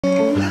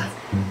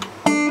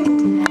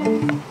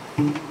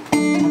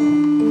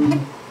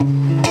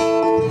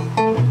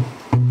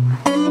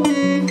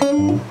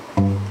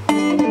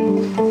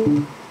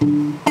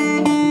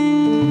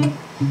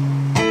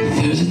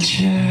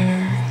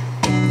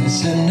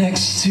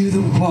next to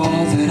the wall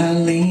that I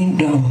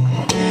leaned on.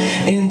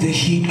 In the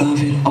heat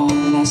of it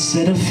all, I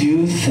said a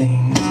few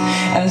things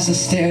as I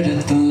stared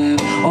at the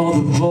lamp. All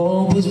the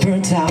bulb was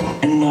burnt out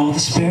and all the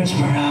spares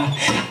were out.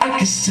 I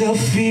could still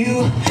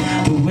feel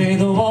the way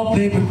the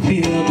wallpaper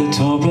peeled. I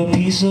tore a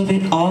piece of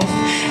it off,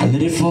 I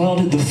let it fall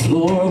to the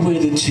floor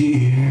with a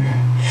tear.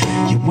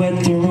 You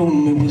wet the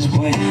room, it was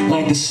white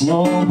like the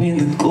snow in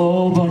the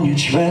globe on your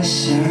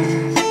dresser.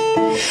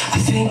 I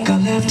think I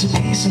left a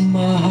piece of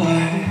my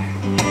heart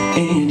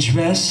in your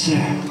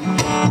dresser,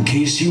 in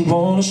case you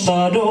wanna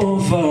start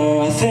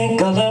over. I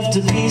think I left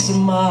a piece of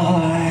my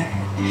heart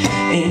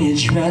in your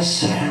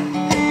dresser,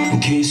 in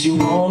case you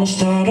wanna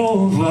start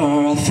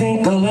over. I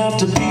think I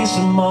left a piece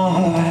of my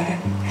heart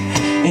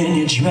in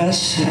your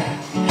dresser,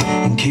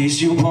 in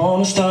case you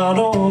wanna start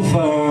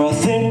over. I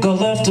think I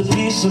left a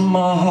piece of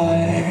my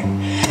heart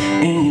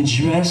in your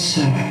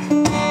dresser,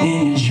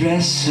 in your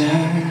dresser.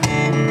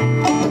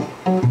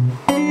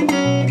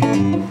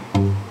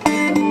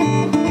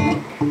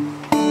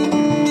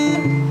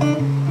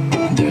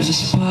 There's a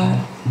spot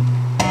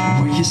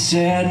where you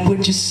said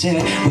what you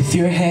said, with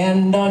your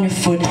hand on your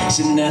foot,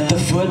 sitting at the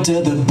foot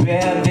of the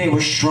bed. They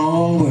were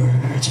strong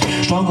words,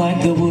 strong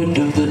like the wood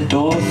of the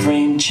door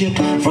frame, chipped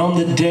from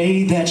the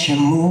day that you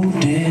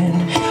moved in.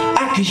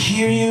 I could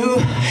hear you,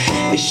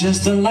 it's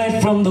just the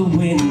light from the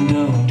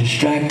window,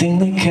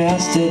 distractingly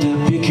casted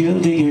a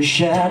peculiar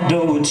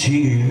shadow, a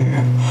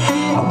tear.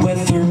 I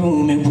wet the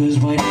room, it was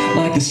white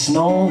like the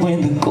snow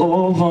in the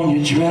globe on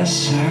your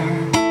dresser.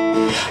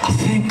 I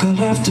think I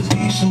left a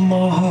piece of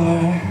my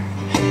heart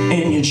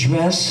in your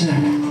dresser,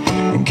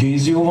 in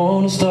case you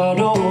wanna start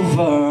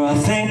over. I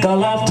think I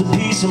left a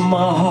piece of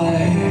my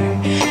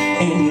heart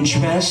in your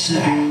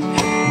dresser,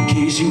 in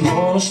case you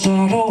wanna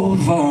start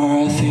over.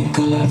 I think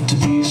I left a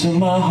piece of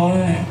my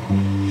heart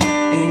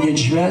in your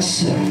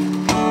dresser,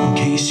 in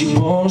case you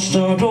wanna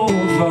start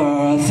over.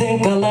 I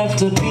think I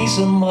left a piece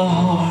of my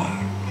heart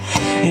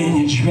in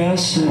your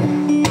dresser,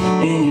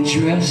 in your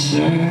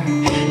dresser,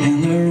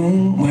 in the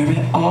room where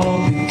it all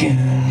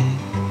began.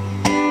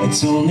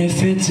 It's only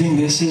fitting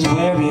this is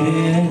where it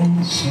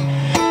ends,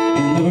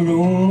 in the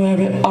room where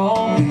it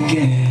all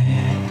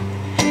began.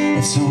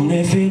 It's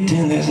only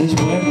fitting this is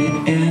where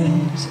it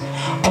ends.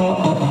 Oh,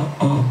 oh,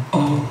 oh,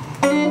 oh, oh.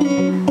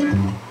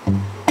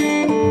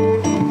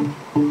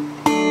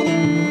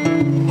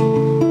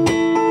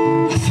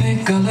 I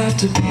think I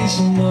left a piece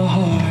of my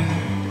heart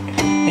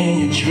in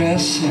your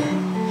dresser,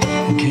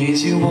 in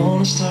case you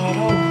wanna start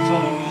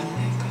over.